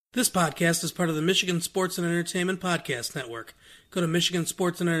This podcast is part of the Michigan Sports and Entertainment Podcast Network. Go to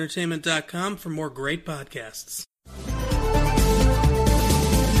michigansportsandentertainment.com for more great podcasts.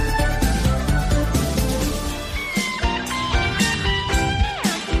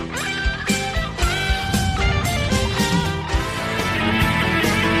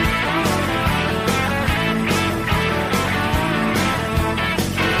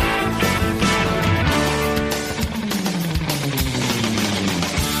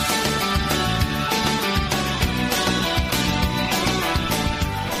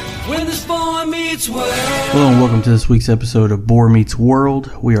 Hello and welcome to this week's episode of Boar Meets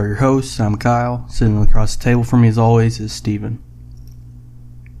World. We are your hosts. I'm Kyle. Sitting across the table from me as always is Steven.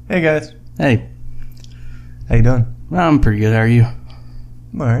 Hey guys. Hey. How you doing? I'm pretty good. How are you?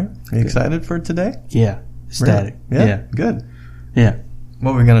 Alright. Are you excited for today? Yeah. Ecstatic. Really? Yeah. Good. Yeah.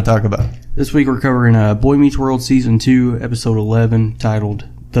 What are we going to talk about? This week we're covering Boy Meets World Season 2, Episode 11, titled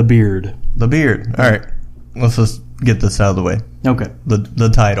The Beard. The Beard. Alright. Let's just get this out of the way. Okay.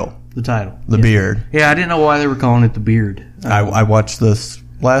 The title. The title. The Beard. Yeah, I didn't know why they were calling it The Beard. I watched this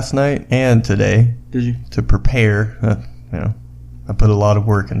last night and today. Did you? To prepare. I put a lot of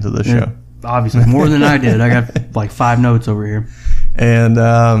work into this show. Obviously, more than I did. I got like 5 notes over here. And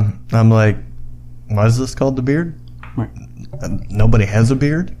I'm like, why is this called The Beard? Right. Nobody has a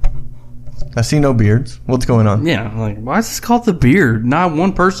beard? I see no beards. What's going on? Yeah, like, why is this called The Beard? Not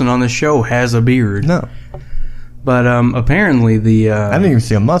one person on the show has a beard. No. But apparently the... I didn't even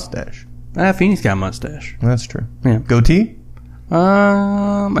see a mustache. Feeney's got a mustache. That's true. Yeah. Goatee?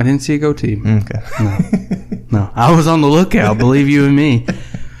 I didn't see a goatee. Okay. No. I was on the lookout, believe you and me.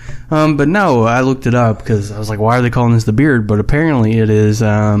 But no, I looked it up because I was like, why are they calling this The Beard? But apparently it is,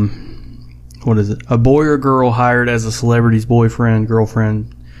 what is it? A boy or girl hired as a celebrity's boyfriend,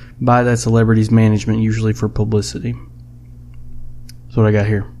 girlfriend by that celebrity's management, usually for publicity. That's what I got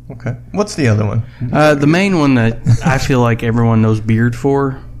here. Okay. What's the other one? The main one that I feel like everyone knows Beard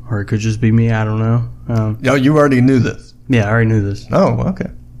for, or it could just be me, I don't know. Oh, you already knew this? Yeah, I already knew this. Oh,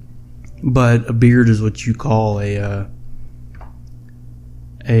 okay. But a beard is what you call a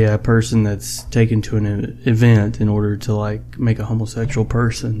person that's taken to an event in order to like make a homosexual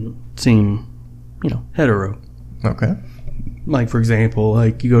person seem, hetero. Okay. Like, for example,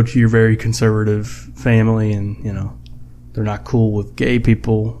 like you go to your very conservative family and, they're not cool with gay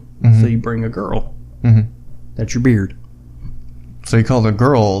people, so you bring a girl. Mm-hmm. That's your beard. So you call the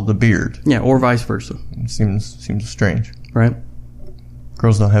girl the beard? Yeah, or vice versa. It seems strange. Right?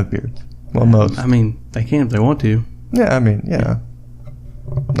 Girls don't have beards. Well, most. I mean, they can if they want to. Yeah, I mean, yeah.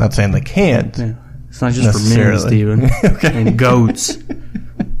 Not saying they can't. Yeah. It's not just for men, Steven. Okay. And goats.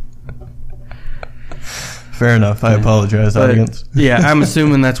 Fair enough. I apologize, audience. Yeah, I'm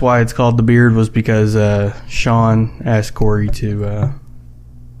assuming that's why it's called The Beard, was because Sean asked Cory to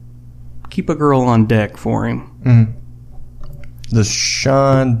keep a girl on deck for him. Mm-hmm. Does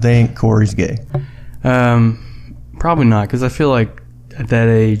Sean think Cory's gay? Probably not, because I feel like at that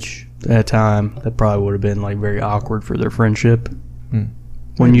age, that time, that probably would have been like very awkward for their friendship.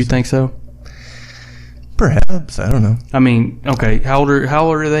 Wouldn't you think so? Perhaps. I don't know. I mean, okay, how old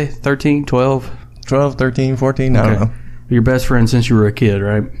are they? 13, 12? 12, 13, 14, I don't know. Your best friend since you were a kid,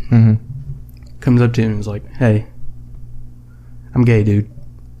 right? Mm-hmm. Comes up to him and is like, hey, I'm gay, dude.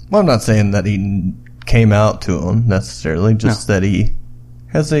 Well, I'm not saying that he came out to him necessarily, just that he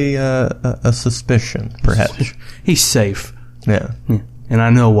has a suspicion, perhaps. He's safe. Yeah. And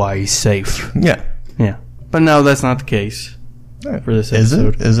I know why he's safe. Yeah. Yeah. But no, that's not the case for this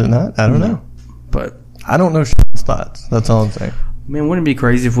episode. Is it not? I don't know. But I don't know Sean's thoughts. That's all I'm saying. Man, wouldn't it be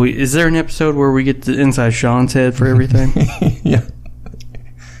crazy if is there an episode where we get inside Sean's head for everything? Yeah.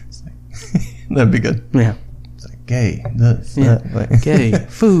 That'd be good. Yeah. It's like gay, this, that. Like. Gay,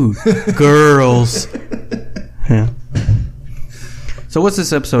 food, girls. Yeah. So what's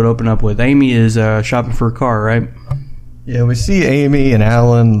this episode open up with? Amy is shopping for a car, right? Yeah, we see Amy and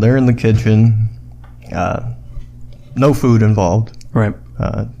Alan. They're in the kitchen. No food involved. Right.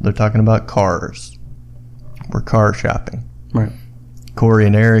 They're talking about cars. We're car shopping. Right. Cory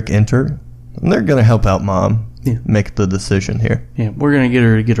and Eric enter, and they're going to help out Mom make the decision here. Yeah, we're going to get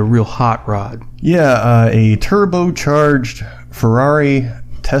her to get a real hot rod. Yeah, a turbocharged Ferrari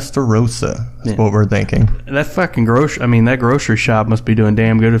Testarossa is what we're thinking. That fucking that grocery shop must be doing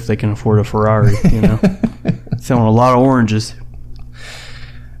damn good if they can afford a Ferrari, Selling a lot of oranges.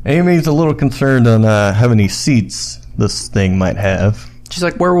 Amy's a little concerned on how many seats this thing might have. She's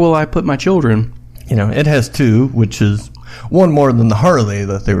like, where will I put my children? It has 2, which is one more than the Harley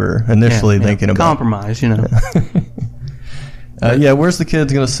that they were initially thinking about. Compromise, Yeah, where's the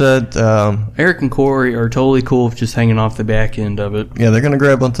kids going to sit? Eric and Cory are totally cool with just hanging off the back end of it. Yeah, they're going to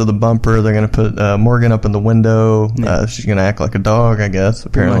grab onto the bumper. They're going to put Morgan up in the window. She's going to act like a dog, I guess,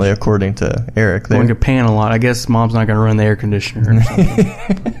 apparently, according to Eric. Going to pan a lot. I guess Mom's not going to run the air conditioner or something.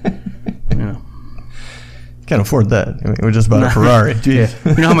 Can't afford that. I mean, we just bought a Ferrari. Jeez.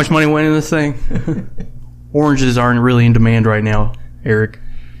 Yeah. You know how much money went in this thing? Oranges aren't really in demand right now, Eric.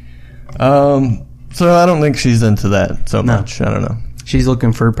 So I don't think she's into that so much. I don't know. She's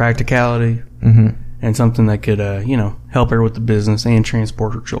looking for practicality and something that could, help her with the business and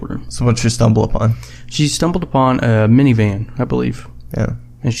transport her children. So what'd she stumble upon? She stumbled upon a minivan, I believe. Yeah.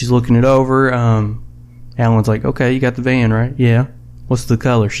 And she's looking it over. Alan's like, okay, you got the van, right? Yeah. What's the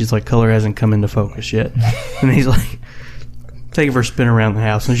color? She's like, color hasn't come into focus yet. And he's like, take her for a spin around the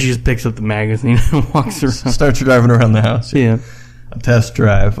house. And she just picks up the magazine and walks around. Starts driving around the house. Yeah. A test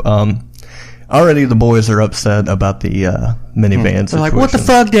drive. Already the boys are upset about the minivan situation. They're like, what the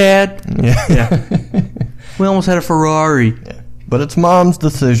fuck, Dad? Yeah. We almost had a Ferrari. Yeah. But it's Mom's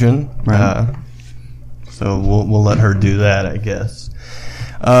decision. Right. So we'll let her do that, I guess.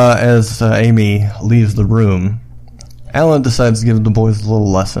 As Amy leaves the room, Alan decides to give the boys a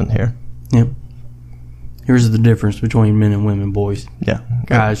little lesson here. Yep. Here's the difference between men and women, boys. Yeah.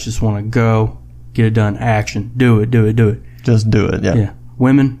 Guys just want to go, get it done, action. Do it. Just do it, yeah. Yeah.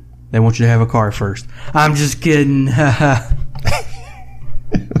 Women, they want you to have a car first. I'm just kidding. Very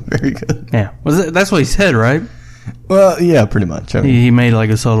good. Yeah. That's what he said, right? Well, yeah, pretty much. I mean, he made like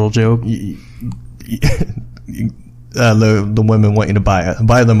a subtle joke. The women want you to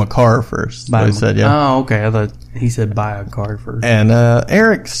buy them a car first. He said, yeah. Oh, okay. I thought he said buy a car first. And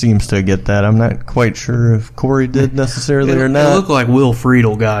Eric seems to get that. I'm not quite sure if Cory did necessarily or not. It looked like Will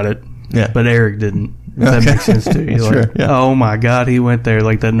Friedle got it. Yeah. But Eric didn't. If that makes sense to you. Sure, like, yeah. Oh my God, he went there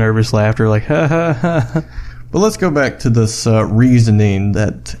like that nervous laughter, like ha ha ha. But let's go back to this reasoning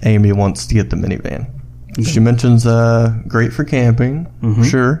that Amy wants to get the minivan. Okay. She mentions great for camping. Mm-hmm.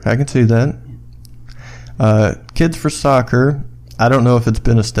 Sure, I can see that. Kids for soccer. I don't know if it's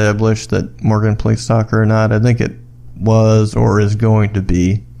been established that Morgan plays soccer or not. I think it was or is going to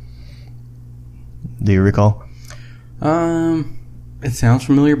be. Do you recall? It sounds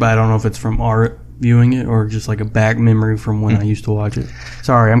familiar, but I don't know if it's from our viewing it or just like a back memory from when I used to watch it.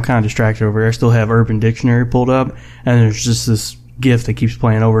 Sorry, I'm kind of distracted over here. I still have Urban Dictionary pulled up, and there's just this GIF that keeps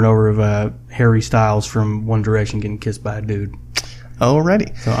playing over and over of Harry Styles from One Direction getting kissed by a dude.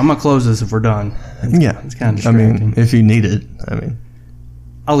 Alrighty. So I'm going to close this if we're done. It's kind of distracting. I mean, if you need it,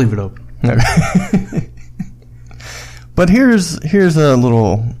 I'll leave it open. Okay. But here's a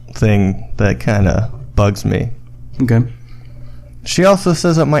little thing that kind of bugs me. Okay. She also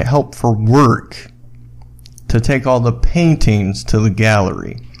says it might help for work to take all the paintings to the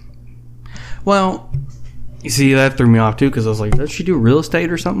gallery. Well, you see, that threw me off too, because I was like, does she do real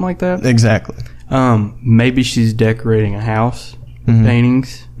estate or something like that? Exactly. Maybe she's decorating a house,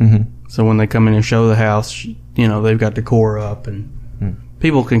 paintings. Mm-hmm. So when they come in and show the house, they've got decor up, and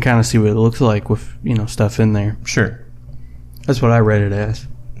people can kind of see what it looks like with, stuff in there. Sure. That's what I read it as.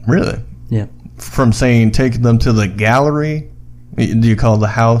 Really? Yeah. From saying take them to the gallery? Do you call the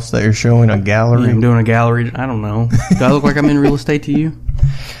house that you're showing a gallery? Yeah, I'm doing a gallery. I don't know. Do I look like I'm in real estate to you?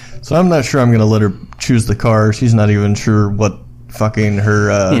 So I'm not sure I'm going to let her choose the car. She's not even sure what fucking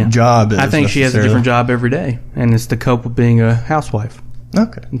her job is. I think she has a different job every day, and it's to cope with being a housewife.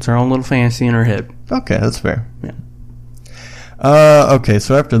 Okay. It's her own little fantasy in her head. Okay, that's fair. Yeah. Okay,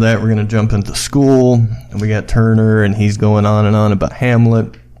 so after that, we're going to jump into school. We got Turner, and he's going on and on about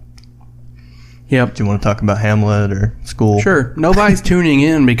Hamlet. Yep. Do you want to talk about Hamlet or school? Sure. Nobody's tuning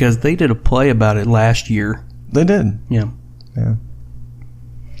in because they did a play about it last year. They did? Yeah.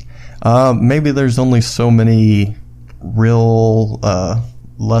 Maybe there's only so many real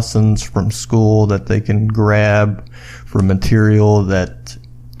lessons from school that they can grab for material that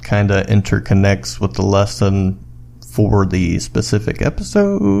kind of interconnects with the lesson for the specific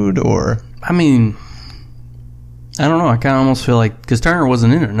episode, or... I mean... I don't know. I kind of almost feel like... Because Turner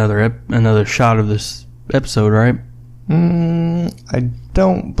wasn't in another shot of this episode, right? I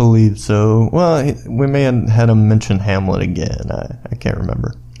don't believe so. Well, we may have had him mention Hamlet again. I can't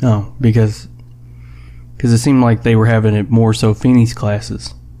remember. Oh, because it seemed like they were having it more so Feeney's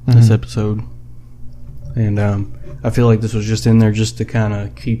classes this episode. And I feel like this was just in there just to kind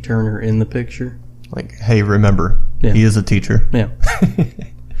of keep Turner in the picture. Like, hey, remember, he is a teacher. Yeah.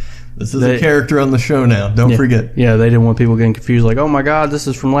 This is a character on the show now. Don't forget. Yeah, they didn't want people getting confused. Like, oh my God, this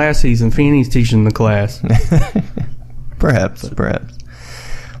is from last season. Feeney's teaching the class. Perhaps. But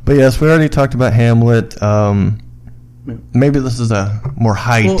yes, we already talked about Hamlet. Maybe this is a more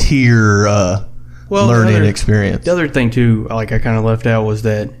high tier learning experience. The other thing, too, like I kind of left out, was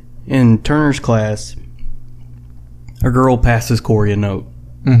that in Turner's class, a girl passes Cory a note.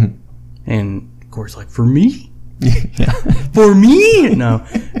 Mm-hmm. And Cory's like, for me? Yeah. For me? No.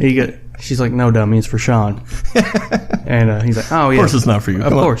 She's like, no, dummy, it's for Sean. And he's like, oh, yeah. Of course it's not for you.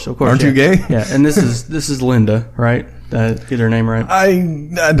 Of course. Aren't you gay? Yeah, and this is Linda, right? Get her name right?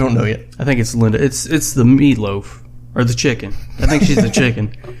 I don't know yet. I think it's Linda. It's the meatloaf. Or the chicken. I think she's the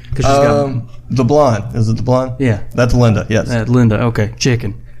chicken. 'Cause she's got, the blonde. Is it the blonde? Yeah. That's Linda, yes. Linda, okay.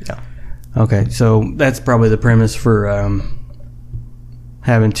 Chicken. Yeah. Okay, so that's probably the premise for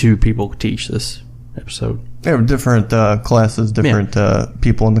having two people teach this episode. Yeah, different classes, different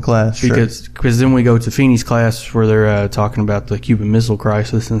people in the class. Because then we go to Feeney's class where they're talking about the Cuban Missile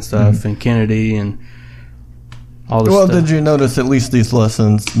Crisis and stuff, and Kennedy and all this stuff. Well, did you notice at least these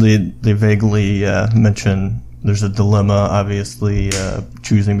lessons, they vaguely mention there's a dilemma, obviously,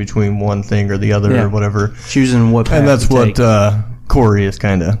 choosing between one thing or the other or whatever. Choosing what path and that's to what take. Corey is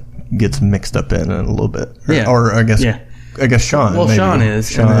kind of gets mixed up in a little bit. Yeah. Or I guess Sean. Well, maybe. Sean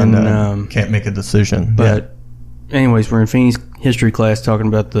is. Sean then, can't make a decision. But anyways, we're in Feeney's history class talking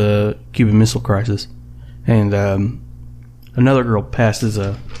about the Cuban Missile Crisis. And another girl passes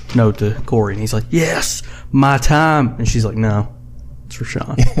a note to Cory, and he's like, yes, my time. And she's like, no, it's for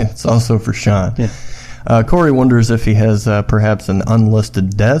Sean. It's also for Sean. Yeah. Corey wonders if he has perhaps an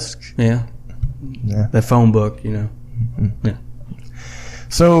unlisted desk. Yeah. That phone book, you know. Mm-hmm. Yeah.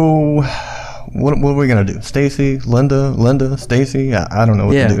 So, what are we going to do? Stacy, Linda, Stacy? I don't know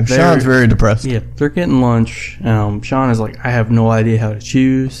what to do. Sean's very depressed. Yeah, they're getting lunch. Sean is like, I have no idea how to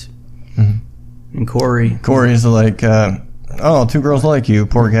choose. Mm-hmm. And Cory's like, oh, two girls like you,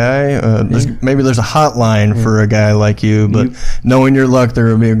 poor guy. Maybe there's a hotline for a guy like you, but knowing your luck, there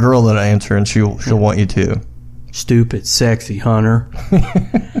will be a girl that'll answer, and she'll want you to. Stupid, sexy Hunter.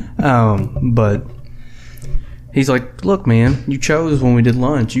 But he's like, look, man, you chose when we did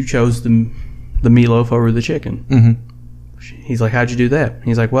lunch. You chose the meatloaf over the chicken. Mm-hmm. He's like, how'd you do that?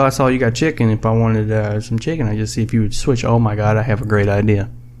 He's like, well, I saw you got chicken. If I wanted some chicken, I'd just see if you would switch. Oh, my God, I have a great idea.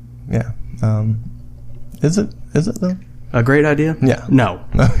 Yeah. Is it though? A great idea? Yeah. No.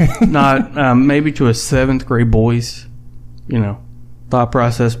 Not, maybe to a 7th grade boy's, thought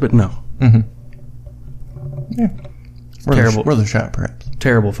process, but no. Mm-hmm. Yeah. Worth a shot, perhaps.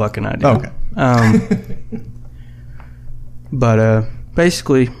 Terrible fucking idea. Okay. But,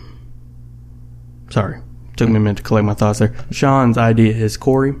 basically, sorry, took me a minute to collect my thoughts there. Sean's idea is,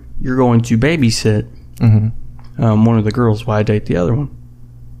 Cory, you're going to babysit one of the girls while I date the other one.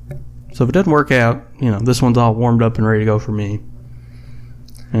 So if it doesn't work out, this one's all warmed up and ready to go for me.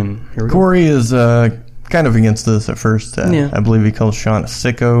 And here we go. Cory is kind of against this at first. I believe he calls Sean a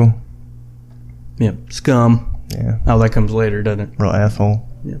sicko. Yeah, scum. Yeah. Oh, that comes later, doesn't it? Real asshole.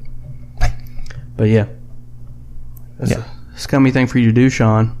 Yeah. But yeah. That's a scummy thing for you to do,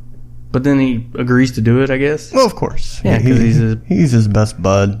 Sean. But then he agrees to do it, I guess. Well, of course. Yeah, because he's his best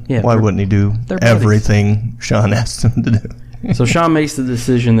bud. Yeah, why wouldn't he do everything Sean asked him to do? So Sean makes the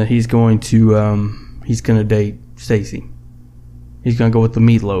decision that he's going to date Stacy. He's going to go with the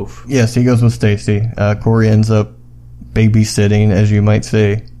meatloaf. Yes, he goes with Stacy. Cory ends up babysitting, as you might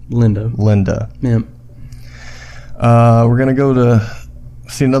say, Linda. Yep. We're going to go to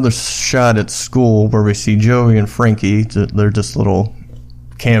see another shot at school where we see Joey and Frankie. They're just a little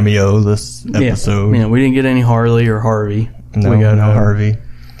cameo this episode. Yeah, we didn't get any Harley or Harvey. No, we got no Harvey.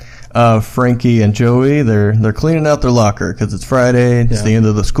 Frankie and Joey, they're cleaning out their locker because it's Friday. It's the end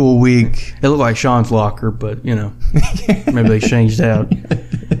of the school week. It looked like Sean's locker, but maybe they changed out.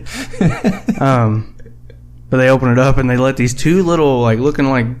 But they open it up and they let these two little, looking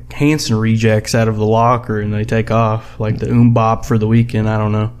like Hanson rejects out of the locker, and they take off like the bop for the weekend. I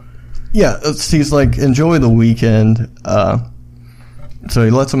don't know. Yeah, he's like, enjoy the weekend. So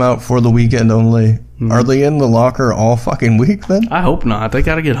he lets them out for the weekend only. Mm-hmm. Are they in the locker all fucking week then? I hope not. They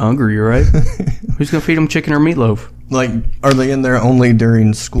got to get hungry, right? Who's going to feed them chicken or meatloaf? Are they in there only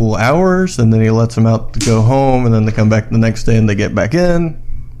during school hours, and then he lets them out to go home, and then they come back the next day and they get back in?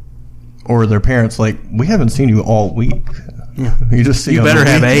 Or are their parents like, we haven't seen you all week. Yeah. You better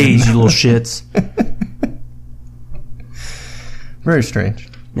have A's, you little shits. Very strange.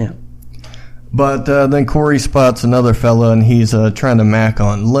 Yeah. But then Cory spots another fella, and he's trying to mac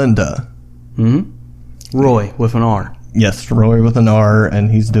on Linda. Mm-hmm. Roy with an R. Yes, Roy with an R,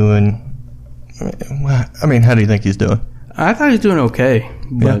 and he's doing... I mean, how do you think he's doing? I thought he was doing okay,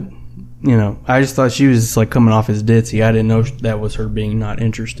 but, I just thought she was coming off his ditzy. I didn't know that was her being not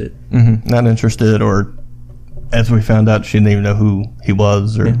interested. Mm-hmm. Not interested, or as we found out, she didn't even know who he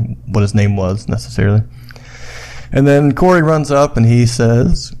was or what his name was necessarily. And then Cory runs up, and he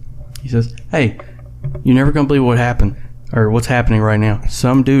says, hey, You're never going to believe what happened, or what's happening right now.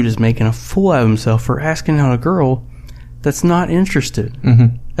 Some dude is making a fool out of himself for asking out a girl that's not interested.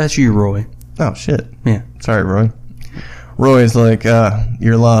 Mm-hmm. That's you, Roy. Oh, shit. Yeah. Sorry, Roy. Roy's like,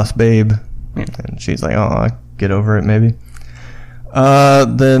 you're lost, babe. Yeah. And she's like, oh, I'll get over it, maybe.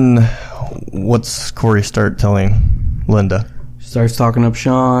 Then what's Cory start telling Linda? She starts talking up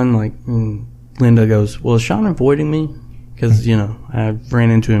Sean, like, Linda goes, well, is Sean avoiding me? Because, I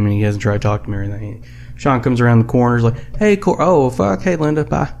ran into him and he hasn't tried to talk to me or anything. Sean comes around the corner, is like, hey, oh, fuck, hey, Linda,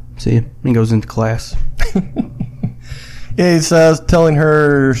 bye. See you. And he goes into class. Yeah, he's telling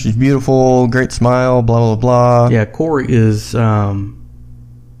her she's beautiful, great smile, blah, blah, blah. Yeah, Cory is not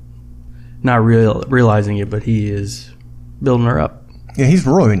realizing it, but he is building her up. Yeah, he's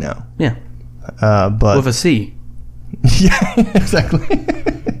Roy now. Yeah. But with a C. Yeah, exactly.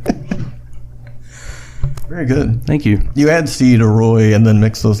 Very good. Thank you. You add C to Roy and then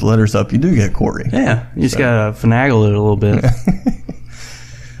mix those letters up, you do get Cory. Yeah, you just gotta finagle it a little bit.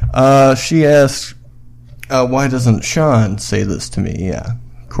 She asks, why doesn't Sean say this to me? Yeah.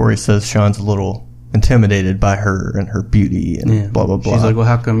 Cory says Sean's a little intimidated by her and her beauty and blah, blah, blah. She's like, well,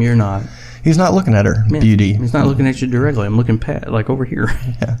 how come you're not? He's not looking at her beauty. He's not looking at you directly. I'm looking like over here.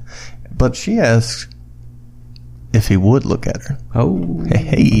 Yeah. But she asks if he would look at her. Oh.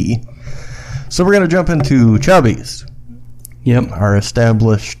 Hey. So we're going to jump into Chubby's. Yep. Our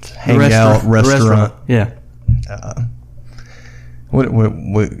established hangout restaurant. Yeah. What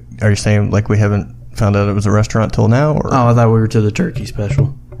are you saying? Like we haven't found out it was a restaurant till now? Or? Oh, I thought we were to the turkey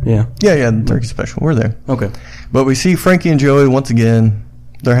special. Yeah. Yeah, the turkey special. We're there. Okay. But we see Frankie and Joey once again.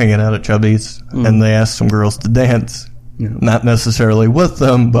 They're hanging out at Chubby's, and they ask some girls to dance. Yeah. Not necessarily with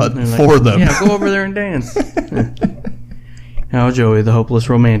them, but for them. Yeah, go over there and dance. How Joey, the hopeless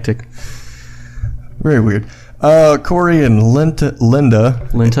romantic. Very weird. Cory and Linda.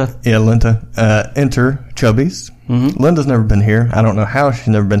 Yeah, Linda. Enter Chubby's. Mm-hmm. Linda's never been here. I don't know how she's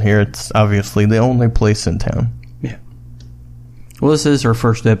never been here. It's obviously the only place in town. Yeah. Well, this is her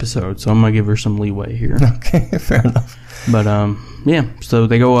first episode, so I'm going to give her some leeway here. Okay, fair enough. But, yeah, so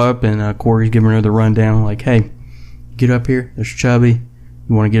they go up, and Cory's giving her the rundown, like, hey, get up here. There's Chubby.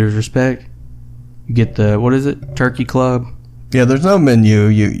 You want to get his respect? You get the, what is it, Turkey Club? Yeah, there's no menu.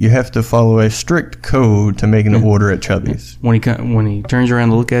 You have to follow a strict code to make an order at Chubby's. When he turns around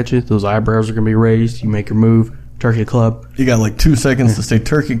to look at you, those eyebrows are going to be raised. You make your move. Turkey Club. You got like 2 seconds to say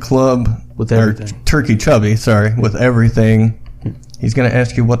Turkey Club. With everything. Turkey Chubby, sorry, with everything. He's going to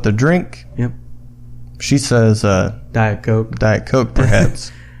ask you what to drink. Yep. She says, Diet Coke. Diet Coke,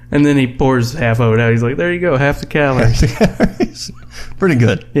 perhaps. And then he pours half of it out. He's like, there you go, half the calories. Pretty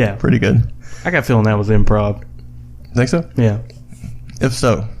good. Yeah. Pretty good. I got a feeling that was improv. Think so? Yeah. If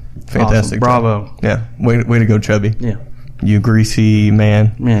so, fantastic. Awesome. Bravo. Yeah. Way to go, Chubby. Yeah. You greasy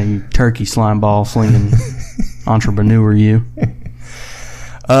man. Yeah, you turkey slime ball slinging entrepreneur, you.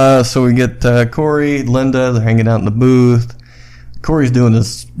 So we get Cory, Linda, they're hanging out in the booth. Cory's doing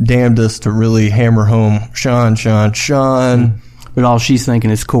his damnedest to really hammer home Sean. But all she's thinking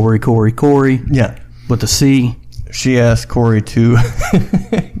is Cory. Yeah. With a C. She asked Cory to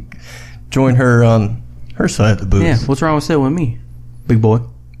join her on her side of the booth. Yeah, what's wrong with that with me, big boy?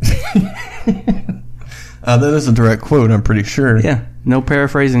 That is a direct quote, I'm pretty sure. Yeah, no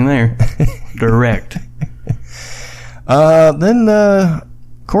paraphrasing there. Direct. Then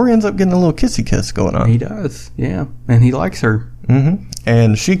Cory ends up getting a little kissy kiss going on. He does, yeah. And he likes her. Mm-hmm.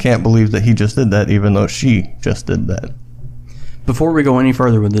 And she can't believe that he just did that, even though she just did that. Before we go any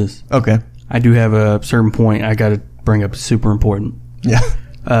further with this, okay, I do have a certain point I got to bring up. Super important. Yeah.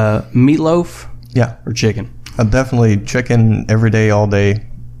 Meatloaf? Yeah. Or chicken? Definitely chicken every day, all day.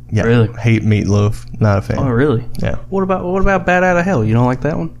 Yeah. Really? Hate meatloaf. Not a fan. Oh, really? Yeah. What about Bat Out of Hell? You don't like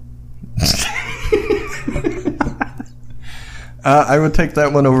that one? I would take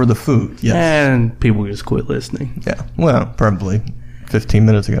that one over the food. Yes. And people just quit listening. Yeah. Well, probably 15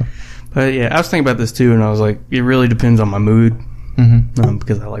 minutes ago. But yeah, I was thinking about this too, and I was like, it really depends on my mood.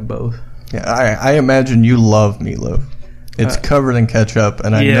 Because I like both. Yeah, I imagine you love meatloaf. It's covered in ketchup,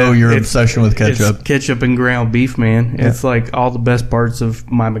 and I know your obsession with ketchup. It's ketchup and ground beef, man. Yeah. It's like all the best parts of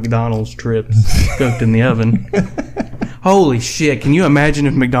my McDonald's trips cooked in the oven. Holy shit, can you imagine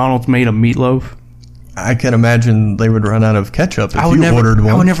if McDonald's made a meatloaf? I can imagine they would run out of ketchup if you ordered one.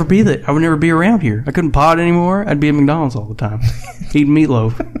 I would never be that. I would never be around here. I couldn't pod anymore. I'd be at McDonald's all the time, eating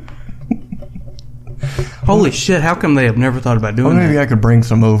meatloaf. Holy shit! How come they have never thought about doing that? Maybe I could bring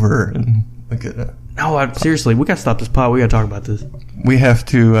some over and we could. No, seriously, we got to stop this pod. We got to talk about this. We have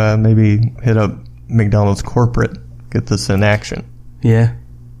to maybe hit up McDonald's corporate, get this in action. Yeah.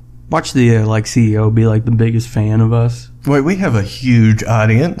 Watch the CEO be like the biggest fan of us. Wait, we have a huge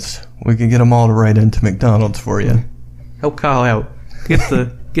audience. We can get them all to write into McDonald's for you. Help Kyle out. Get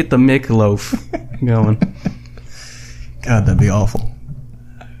the meatloaf going. God, that'd be awful.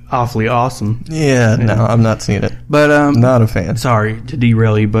 Awfully awesome. Yeah, no, I'm not seeing it. But not a fan. Sorry to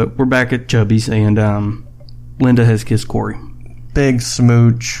derail you, but we're back at Chubby's, and Linda has kissed Cory. Big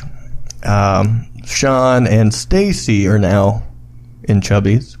smooch. Sean and Stacy are now in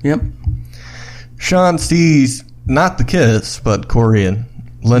Chubby's. Yep. Sean sees not the kiss, but Cory and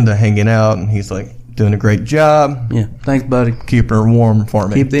Linda hanging out, and he's like, doing a great job. Yeah. Thanks, buddy. Keeping her warm for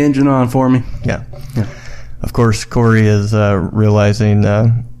me. Keep the engine on for me. Yeah. Of course, Cory is realizing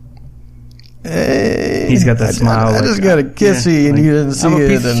he's got that smile. I just got a kissy, and you didn't see it. I'm a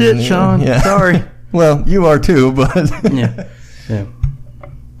piece of shit, Sean. Yeah. Sorry. Well, you are too, but Yeah.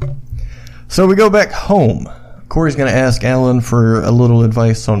 So we go back home. Cory's going to ask Alan for a little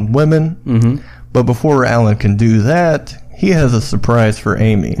advice on women. Mm-hmm. But before Alan can do that, he has a surprise for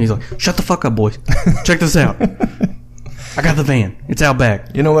Amy. He's like, shut the fuck up, boys. Check this out. I got the van. It's out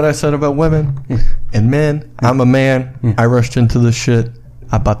back. You know what I said about women and men? I'm a man. I rushed into this shit.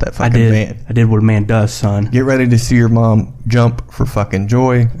 I bought that fucking van. I did what a man does, son. Get ready to see your mom jump for fucking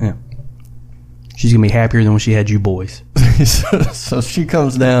joy. Yeah. She's going to be happier than when she had you boys. So she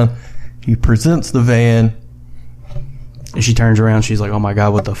comes down. He presents the van. And she turns around. She's like, oh my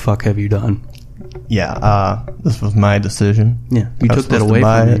God, what the fuck have you done? Yeah, this was my decision. Yeah. You I was took that supposed to away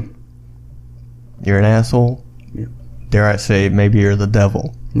buy from it. me. You're an asshole. Yeah. Dare I say, maybe you're the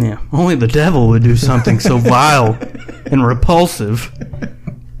devil. Yeah. Only the devil would do something so vile and repulsive.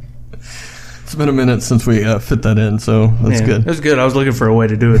 It's been a minute since we fit that in, so that's good. That's good. I was looking for a way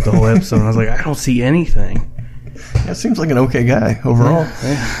to do it the whole episode. And I was like, I don't see anything. Yeah, seems like an okay guy overall.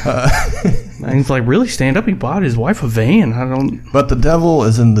 And he's like, really stand up? He bought his wife a van. I don't. But the devil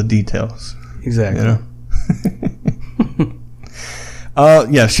is in the details. Exactly. You know?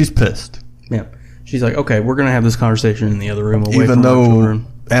 Yeah, she's pissed. Yeah. She's like, okay, we're going to have this conversation in the other room away Even from our though children.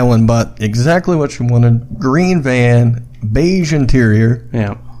 Alan bought exactly what she wanted. Green van, beige interior.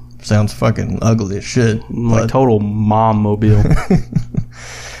 Yeah. Sounds fucking ugly as shit. Like total mom mobile.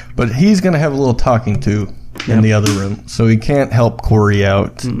 But he's going to have a little talking to in the other room. So he can't help Cory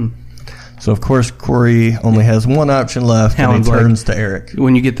out. Mm-mm. So, of course, Cory only has one option left, and he turns to Eric.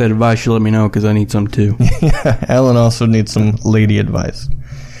 When you get that advice, you let me know, because I need some, too. Yeah, Alan also needs some lady advice.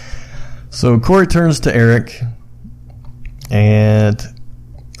 So, Cory turns to Eric, and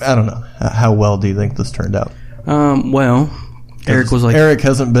I don't know. How well do you think this turned out? Well, Eric was like... Eric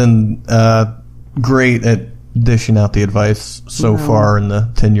hasn't been great at dishing out the advice so far in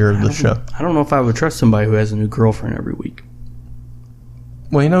the tenure of the show. I don't know if I would trust somebody who has a new girlfriend every week.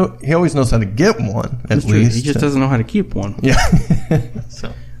 Well, you know, he always knows how to get one, at least. He just doesn't know how to keep one. Yeah.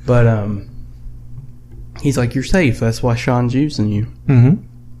 So. But he's like, you're safe. That's why Sean's using you. Mm-hmm.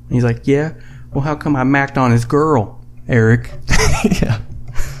 He's like, yeah? Well, how come I macked on his girl, Eric? Yeah.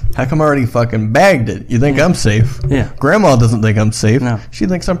 How come I already fucking bagged it? You think I'm safe? Yeah. Grandma doesn't think I'm safe. No. She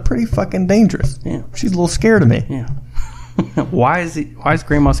thinks I'm pretty fucking dangerous. Yeah. She's a little scared of me. Yeah. Why is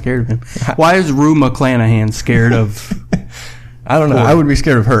Grandma scared of him? Why is Rue McClanahan scared of... I don't know. I would be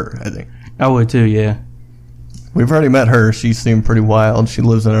scared of her, I think. I would too, yeah. We've already met her. She seemed pretty wild. She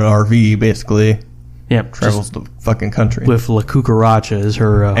lives in an RV, basically. Yep. Travels the fucking country. With La Cucaracha as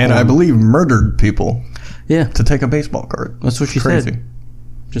her and I believe murdered people. Yeah. To take a baseball card. That's what she Crazy. said.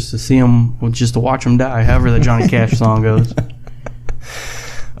 Just to see them, just to watch them die, however the Johnny Cash song goes.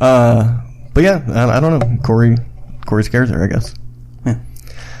 But yeah, I don't know. Cory scares her, I guess. Yeah.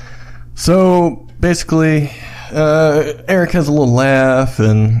 So, basically... Eric has a little laugh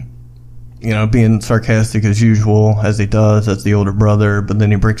and, you know, being sarcastic as usual, as he does as the older brother, but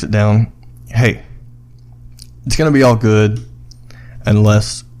then he breaks it down. Hey, it's going to be all good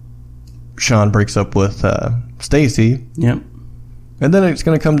unless Sean breaks up with Stacy. Yep. And then it's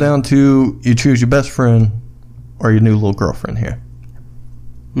going to come down to you choose your best friend or your new little girlfriend here.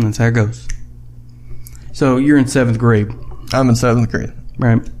 And that's how it goes. So you're in 7th grade. I'm in 7th grade.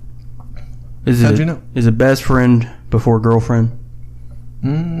 Right. How'd you know? Is it best friend before girlfriend?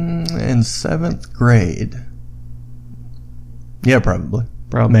 In 7th grade. Yeah, probably.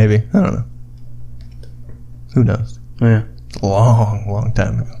 Probably. Maybe. I don't know. Who knows? Yeah. It's a long, long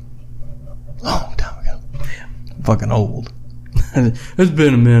time ago. Long time ago. Yeah. Fucking old. It's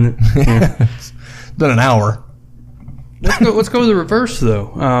been a minute. Yeah. It's been an hour. Let's go the reverse,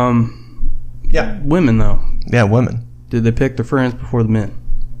 though. Yeah. Women, though. Yeah, women. Did they pick their friends before the men?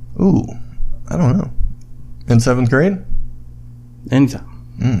 Ooh. I don't know. In 7th grade? Anytime.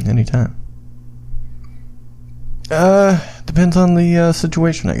 Anytime. Depends on the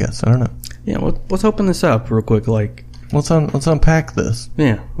situation, I guess. I don't know. Yeah, let's open this up real quick. Like, let's unpack this.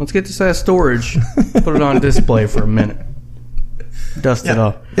 Yeah, let's get this out of storage. Put it on display for a minute. Dust it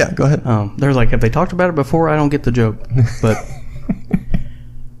off. Yeah, go ahead. They're like, have they talked about it before? I don't get the joke. But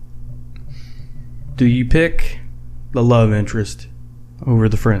do you pick the love interest over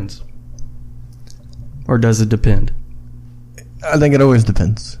the friends? Or does it depend? I think it always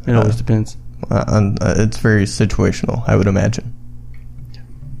depends. It always depends. It's very situational, I would imagine.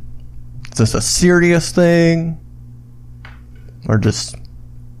 Is this a serious thing? Or just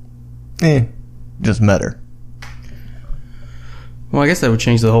met her? Well, I guess that would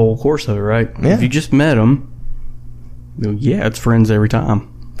change the whole course of it, right? Yeah. If you just met them, yeah, it's friends every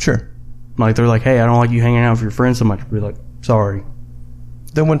time. Sure. Like, they're like, hey, I don't like you hanging out with your friends so much. You'd be like, sorry.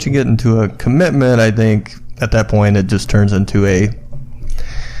 Then once you get into a commitment, I think at that point it just turns into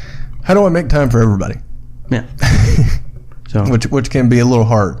how do I make time for everybody? Yeah. So, which can be a little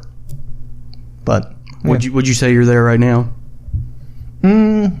hard. But would you say you're there right now?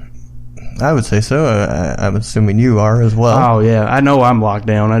 I would say so. I'm assuming you are as well. Oh yeah, I know I'm locked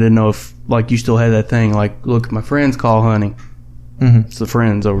down. I didn't know if like you still had that thing. Like, look, my friends call honey. Mm-hmm. It's the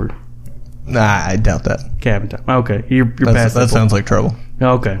friends over. Nah, I doubt that. Cabin time. Okay, you're past that. Sounds like trouble.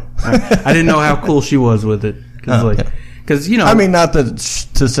 Okay, I didn't know how cool she was with it. Because you know, I mean, not that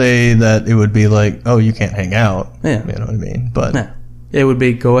to say that it would be like, oh, you can't hang out. Yeah, you know what I mean. But it would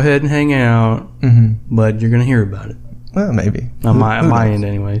be go ahead and hang out, but you're gonna hear about it. Well, maybe on my end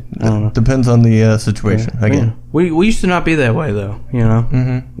anyway. I don't know. Depends on the situation. Yeah. Again, we used to not be that way though. You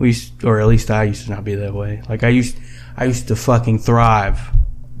know, or at least I used to not be that way. Like I used to fucking thrive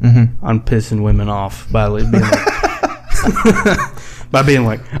on pissing women off by being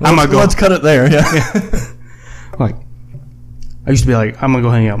like, I'm gonna go. Let's cut it there. Yeah. Like, I used to be like, I'm gonna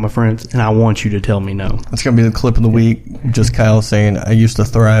go hang out with my friends, and I want you to tell me no. That's gonna be the clip of the week. Just Kyle saying, I used to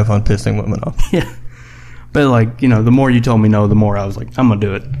thrive on pissing women off. Yeah. But, like, you know, the more you told me no, the more I was like, I'm going to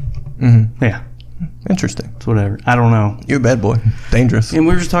do it. Yeah. Interesting. It's whatever. I don't know. You're a bad boy. Dangerous. And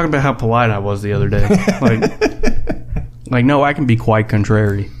we were just talking about how polite I was the other day. Like no, I can be quite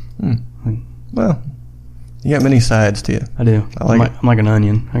contrary. Well, you got many sides to you. I do. I'm like an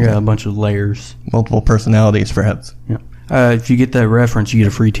onion. I got a bunch of layers. Multiple personalities, perhaps. Yeah. If you get that reference, you get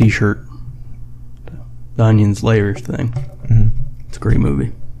a free T-shirt. The Onion's Layers thing. It's a great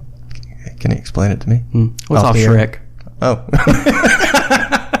movie. Can you explain it to me? What's off Shrek? Oh.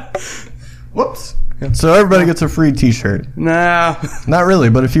 Whoops. So everybody gets a free T-shirt. Nah. Not really,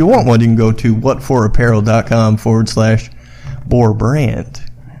 but if you want one, you can go to whatforapparel.com/BoarBrand.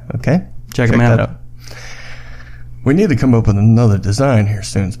 Okay? Check them out. We need to come up with another design here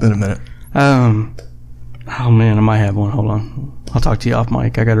soon. It's been a minute. Oh, man, I might have one. Hold on. I'll talk to you off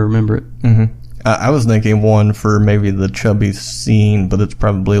mic. I got to remember it. I was thinking one for maybe the chubby scene, but it's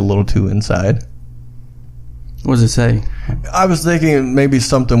probably a little too inside. What does it say? I was thinking maybe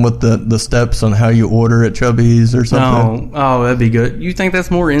something with the steps on how you order at Chubby's or something. Oh, that'd be good. You think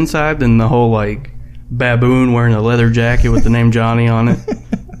that's more inside than the whole, like, baboon wearing a leather jacket with the name Johnny on it?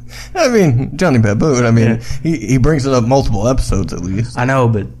 I mean, Johnny Baboon, I mean, he brings it up multiple episodes at least. I know,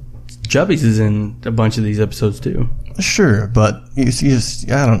 but Chubby's is in a bunch of these episodes too. Sure, but you see,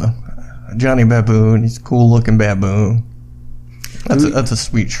 I don't know. Johnny Baboon, he's a cool-looking baboon. That's a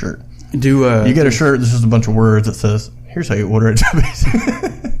sweet shirt. You get a shirt, there's just a bunch of words that says, here's how you order at Chubby's.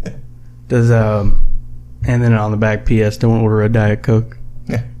 And then on the back, P.S., don't order a Diet Coke.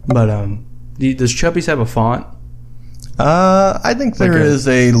 Yeah. But does Chubby's have a font? I think there is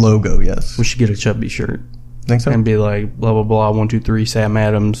a logo, yes. We should get a Chubby shirt. Think so? And be like, blah, blah, blah, 123 Sam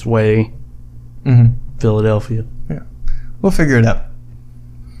Adams Way, Philadelphia. Yeah. We'll figure it out.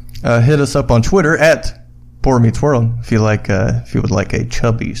 Hit us up on Twitter at Poor Meets World if you would like a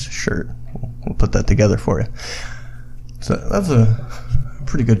Chubby's shirt. We'll put that together for you. So that's a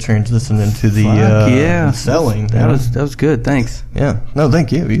pretty good transition into the selling. That was good. Thanks. Yeah. No,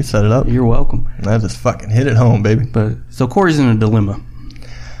 thank you. You set it up. You're welcome. I just fucking hit it home, baby. But so Cory's in a dilemma.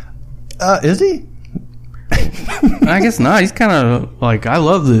 Is he? I guess not. He's kind of like, I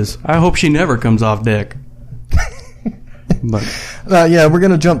love this. I hope she never comes off deck. But yeah, we're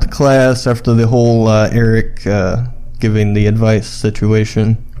gonna jump to class after the whole Eric giving the advice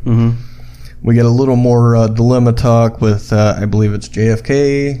situation. We get a little more dilemma talk with I believe it's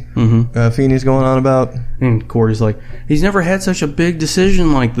JFK. Feeney's going on about, and Cory's like, he's never had such a big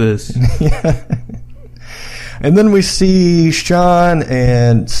decision like this. Yeah. And then we see Sean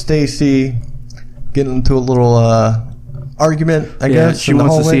and Stacy getting into a little argument, I guess. She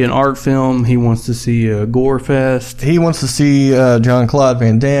wants to see an art film. He wants to see a gore fest. He wants to see Jean-Claude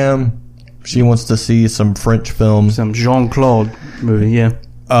Van Damme. She wants to see some French films. Some Jean-Claude movie, yeah.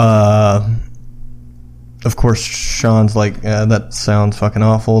 Of course, Sean's like, that sounds fucking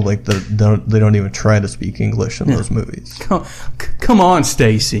awful. Like, they don't even try to speak English in those movies. Come on,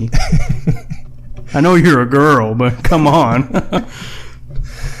 Stacy. I know you're a girl, but come on.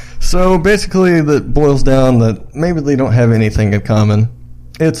 So, basically, that boils down that maybe they don't have anything in common.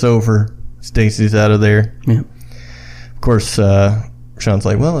 It's over. Stacy's out of there. Yeah. Of course, Sean's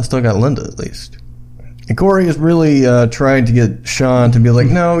like, well, I still got Linda at least. And Cory is really trying to get Sean to be like,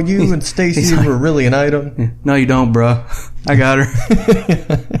 no, you and Stacy were really an item. No, you don't, bro. I got her.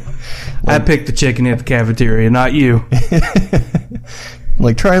 I picked the chicken at the cafeteria, not you.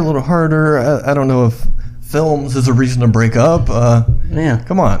 Like, try a little harder. I don't know if films is a reason to break up. Yeah.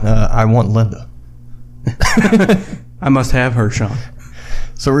 Come on. I want Linda. I must have her, Sean.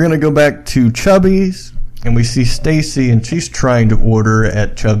 So we're going to go back to Chubby's, and we see Stacy, and she's trying to order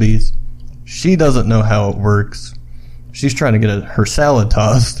at Chubby's. She doesn't know how it works. She's trying to get her salad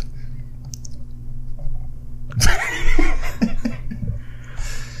tossed.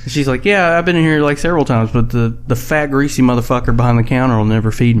 She's like, yeah, I've been in here like several times, but the fat, greasy motherfucker behind the counter will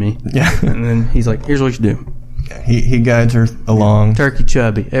never feed me. Yeah. And then he's like, here's what you do. He guides her along. Turkey,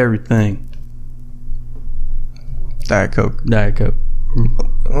 Chubby, everything. Diet Coke. Diet Coke.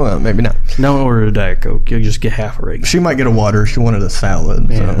 Well, maybe not. Don't order a Diet Coke. You'll just get half a regular. She might get a water. She wanted a salad.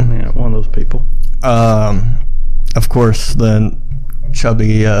 Yeah, so. yeah, one of those people. Of course, then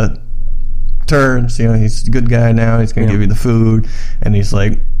Chubby turns. You know, he's a good guy now. He's going to give you the food. And he's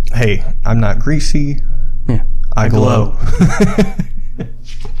like, hey, I'm not greasy. Yeah. I glow.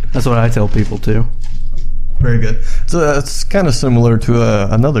 That's what I tell people, too. Very good. So it's kind of similar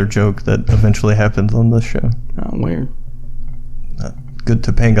to another joke that eventually happens on this show. Oh, weird. Good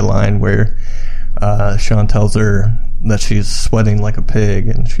Topanga line where Sean tells her that she's sweating like a pig,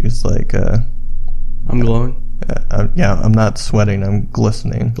 and she's like, I'm glowing. Yeah, I'm not sweating, I'm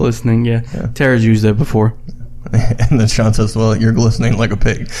glistening. Glistening, yeah. Tara's used that before. And then Sean says, well, you're glistening like a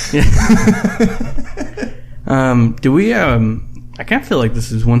pig. Yeah. Do we, I kind of feel like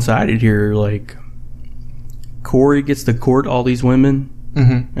this is one-sided here, like, Cory gets to court all these women,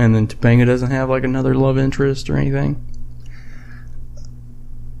 and then Topanga doesn't have, like, another love interest or anything?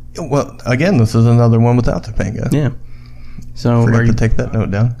 Well, again, this is another one without Topanga. Yeah. So Forgot to take that note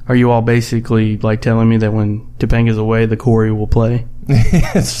down. Are you all basically like telling me that when Topanga's away, the Cory will play?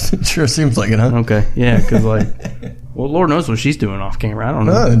 It sure seems like it, huh? Okay, yeah, because like, well, Lord knows what she's doing off camera. I don't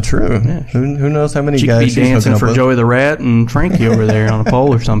know. True. Yeah. Who knows how many guys she's dancing for Joey the Rat and Frankie over there on a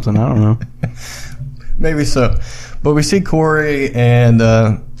pole or something. I don't know. Maybe so. But we see Cory, and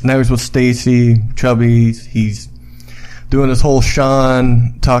now he's with Stacy, Chubby. He's doing this whole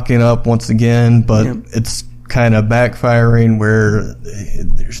Sean talking up once again, but it's kind of backfiring where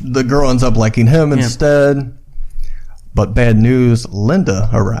the girl ends up liking him instead. But bad news, Linda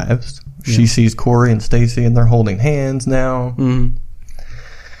arrives. She sees Cory and Stacy, and they're holding hands now. Mm-hmm.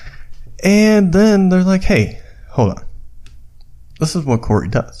 And then they're like, hey, hold on. This is what Cory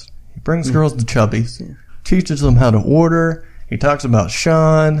does. He brings girls to Chubby's, teaches them how to order, he talks about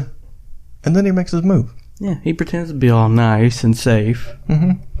Sean, and then he makes his move. Yeah, he pretends to be all nice and safe.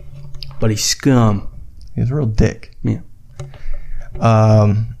 Mm-hmm. But he's scum. He's a real dick. Yeah.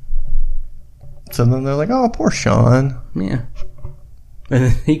 So then they're like, oh, poor Sean. Yeah. And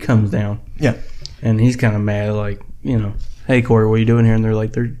then he comes down. Yeah. And he's kind of mad, like, you know, hey, Cory, what are you doing here? And they're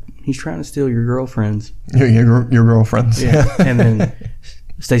like, he's trying to steal your girlfriends. Your girlfriends. Yeah. And then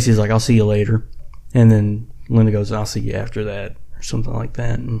Stacy's like, I'll see you later. And then Linda goes, I'll see you after that. Or something like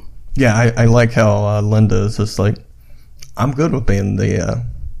that. And yeah, I like how Linda is just like, I'm good with being the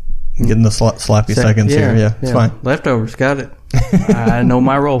getting the sloppy seconds here. Yeah, it's fine. Leftovers, got it. I know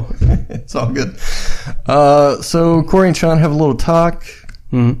my role. It's all good. So Cory and Sean have a little talk.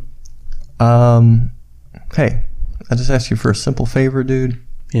 Mm-hmm. Hey, I just asked you for a simple favor, dude.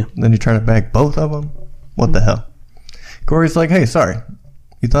 Yeah. And then you're trying to bag both of them? What the hell? Cory's like, hey, sorry.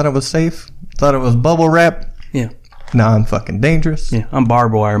 You thought it was safe? Thought it was bubble wrap? Yeah. Now I'm fucking dangerous. Yeah, I'm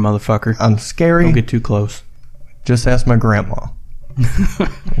barbed wire, motherfucker. I'm scary. Don't get too close. Just ask my grandma.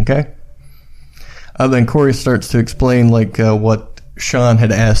 Okay? Then Cory starts to explain like what Sean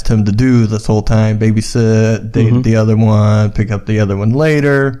had asked him to do this whole time. Babysit, date the other one, pick up the other one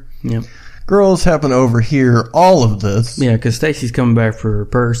later. Yep. Girls happen to overhear all of this. Yeah, because Stacy's coming back for her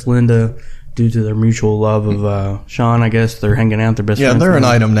purse. Linda, due to their mutual love of Sean, I guess, they're hanging out. They're best friends. Yeah, they're an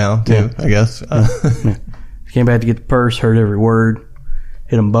item now, too, I guess. Yeah. Came back to get the purse, heard every word.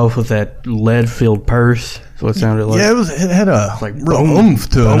 Hit them both with that lead-filled purse. That's what it sounded like. Yeah, it had a like real oomph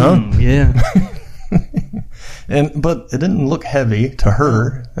to it, huh? Yeah. But it didn't look heavy to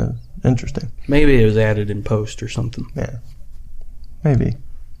her. Interesting. Maybe it was added in post or something. Yeah. Maybe.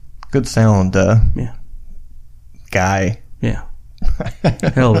 Good sound, yeah. guy. Yeah.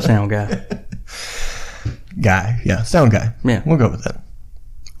 Hell of a sound guy. Guy. Yeah, sound guy. Yeah. We'll go with that.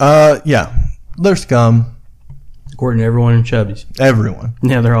 Yeah. They're scum. According to everyone in Chubby's. Everyone.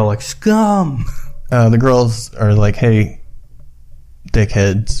 Yeah, they're all like, scum. The girls are like, hey,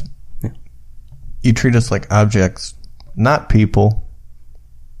 dickheads. Yeah. You treat us like objects, not people.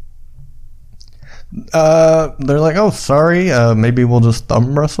 They're like, oh, sorry, maybe we'll just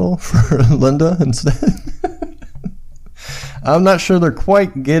thumb wrestle for Linda instead. I'm not sure they're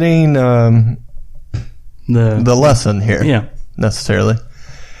quite getting the lesson here. Yeah. Necessarily.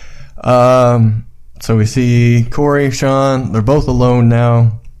 So we see Cory, Sean, they're both alone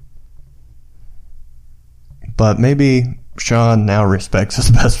now. But maybe Sean now respects his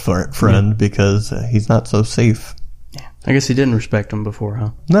best friend because he's not so safe. Yeah. I guess he didn't respect him before,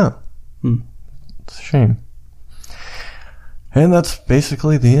 huh? No. It's a shame. And that's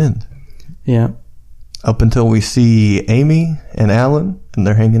basically the end. Yeah. Up until we see Amy and Alan, and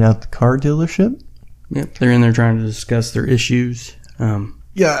they're hanging out at the car dealership. Yep. They're in there trying to discuss their issues.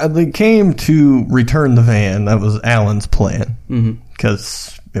 Yeah, they came to return the van. That was Alan's plan.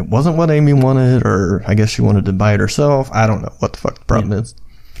 Because it wasn't what Amy wanted, or I guess she wanted to buy it herself. I don't know what the fuck the problem is.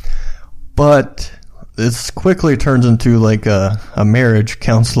 But this quickly turns into like a marriage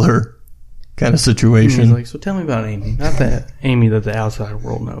counselor kind of situation. He's like, so tell me about Amy. Not that Amy that the outside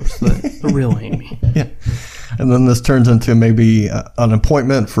world knows. The real Amy. Yeah. And then this turns into maybe an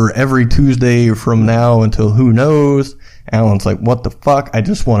appointment for every Tuesday from now until who knows. Alan's like, what the fuck? I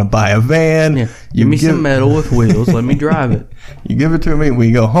just want to buy a van. Yeah. Give me some metal with wheels. Let me drive it. You give it to me.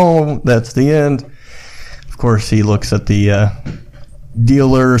 We go home. That's the end. Of course, he looks at the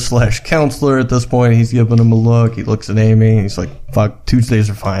dealer / counselor at this point. He's giving him a look. He looks at Amy. He's like, fuck, Tuesdays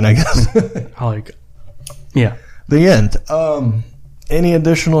are fine, I guess. Yeah. The end. Any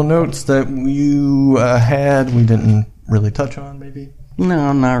additional notes that you had we didn't really touch on, maybe?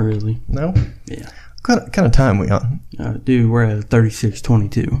 No, not really. No? Yeah. What kind of time we on? Dude, we're at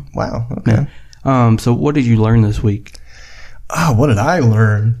 36:22. Wow. Okay. Yeah. So what did you learn this week? Oh, what did I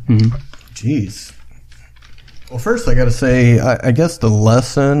learn? Jeez. Well, first I got to say, I guess the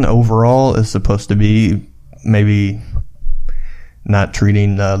lesson overall is supposed to be maybe not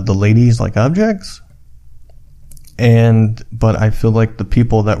treating the ladies like objects. But I feel like the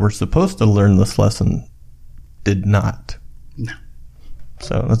people that were supposed to learn this lesson did not. No.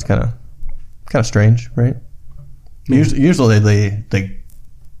 So that's kind of strange, right? Yeah. Usually they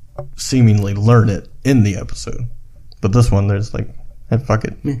seemingly learn it in the episode, but this one there's like, hey, fuck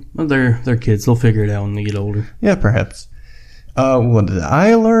it. Yeah. Well, they're kids. They'll figure it out when they get older. Yeah, perhaps. What did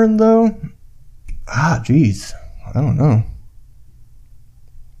I learn though? Geez, I don't know.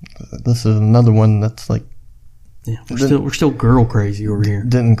 This is another one that's like, yeah, we're still girl crazy over here.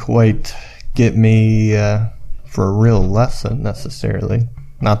 Didn't quite get me for a real lesson necessarily.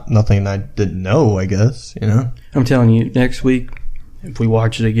 Nothing I didn't know, I guess, you know? I'm telling you, next week, if we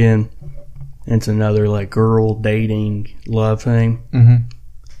watch it again, it's another, like, girl dating love thing.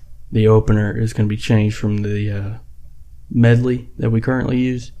 The opener is going to be changed from the medley that we currently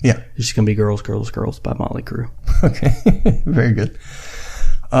use. Yeah. It's just going to be Girls, Girls, Girls by Motley Crue. Okay. Very good.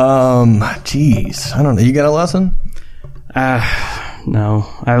 Jeez. I don't know. You got a lesson? No.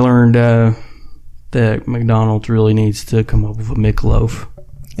 I learned that McDonald's really needs to come up with a meatloaf.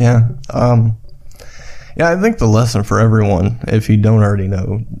 Yeah. Yeah, I think the lesson for everyone, if you don't already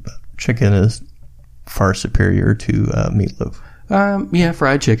know, chicken is far superior to meatloaf. Yeah,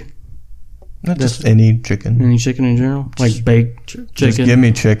 fried chicken. Not just any chicken. Any chicken in general? Like baked chicken? Just give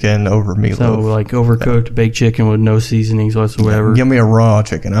me chicken over meatloaf. So, like, overcooked baked chicken with no seasonings whatsoever. Yeah, give me a raw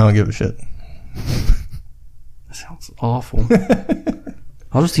chicken. I don't give a shit. That sounds awful.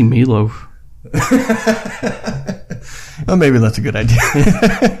 I'll just eat meatloaf. Well, maybe that's a good idea.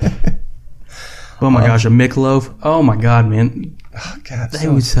 Oh my gosh, a McLoaf. Oh my god, man. Oh, God, they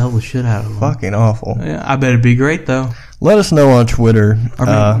would sell the shit out of them. Fucking awful. Yeah, I bet it'd be great though. Let us know on Twitter.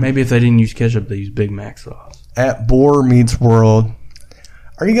 Or maybe if they didn't use ketchup, they use Big Mac sauce. At Boar Meets World.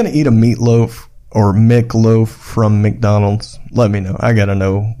 Are you going to eat a meatloaf or McLoaf from McDonald's? Let me know. I got to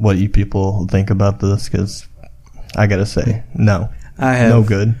know what you people think about this because I got to say, no. No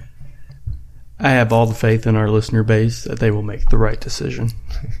good. I have all the faith in our listener base that they will make the right decision.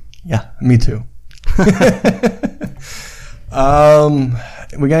 Yeah, me too. We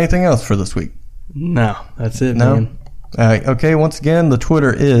got anything else for this week? No, that's it, no? man. Okay, once again, the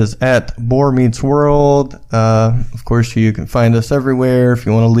Twitter is at Boar Meets World. Of course, you can find us everywhere. If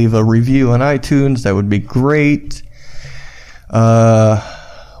you want to leave a review on iTunes, that would be great.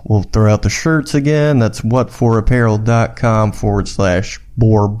 We'll throw out the shirts again. That's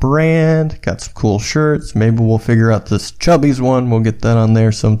whatforapparel.com/Boar brand. Got some cool shirts. Maybe we'll figure out this Chubby's one. We'll get that on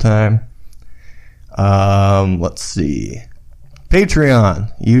there sometime. Let's see.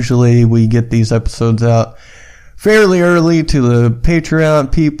 Patreon. Usually we get these episodes out fairly early to the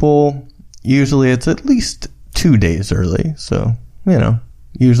Patreon people. Usually it's at least 2 days early. So,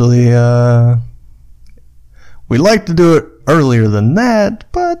 usually we like to do it earlier than that,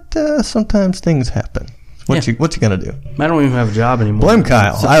 but sometimes things happen. What you gonna do? I don't even have a job anymore. Blame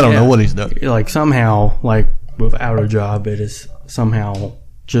Kyle. I don't know what he's doing. Like somehow, without a job, it is somehow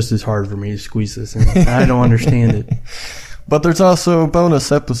just as hard for me to squeeze this in. I don't understand it. But there's also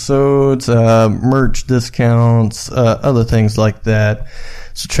bonus episodes, merch discounts, other things like that.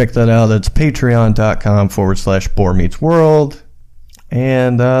 So check that out. That's patreon.com/BoarMeetsWorld.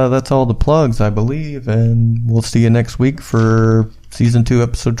 And that's all the plugs, I believe. And we'll see you next week for Season 2,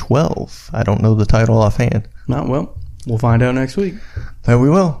 Episode 12. I don't know the title offhand. Not well. We'll find out next week. That we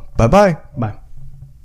will. Bye-bye. Bye.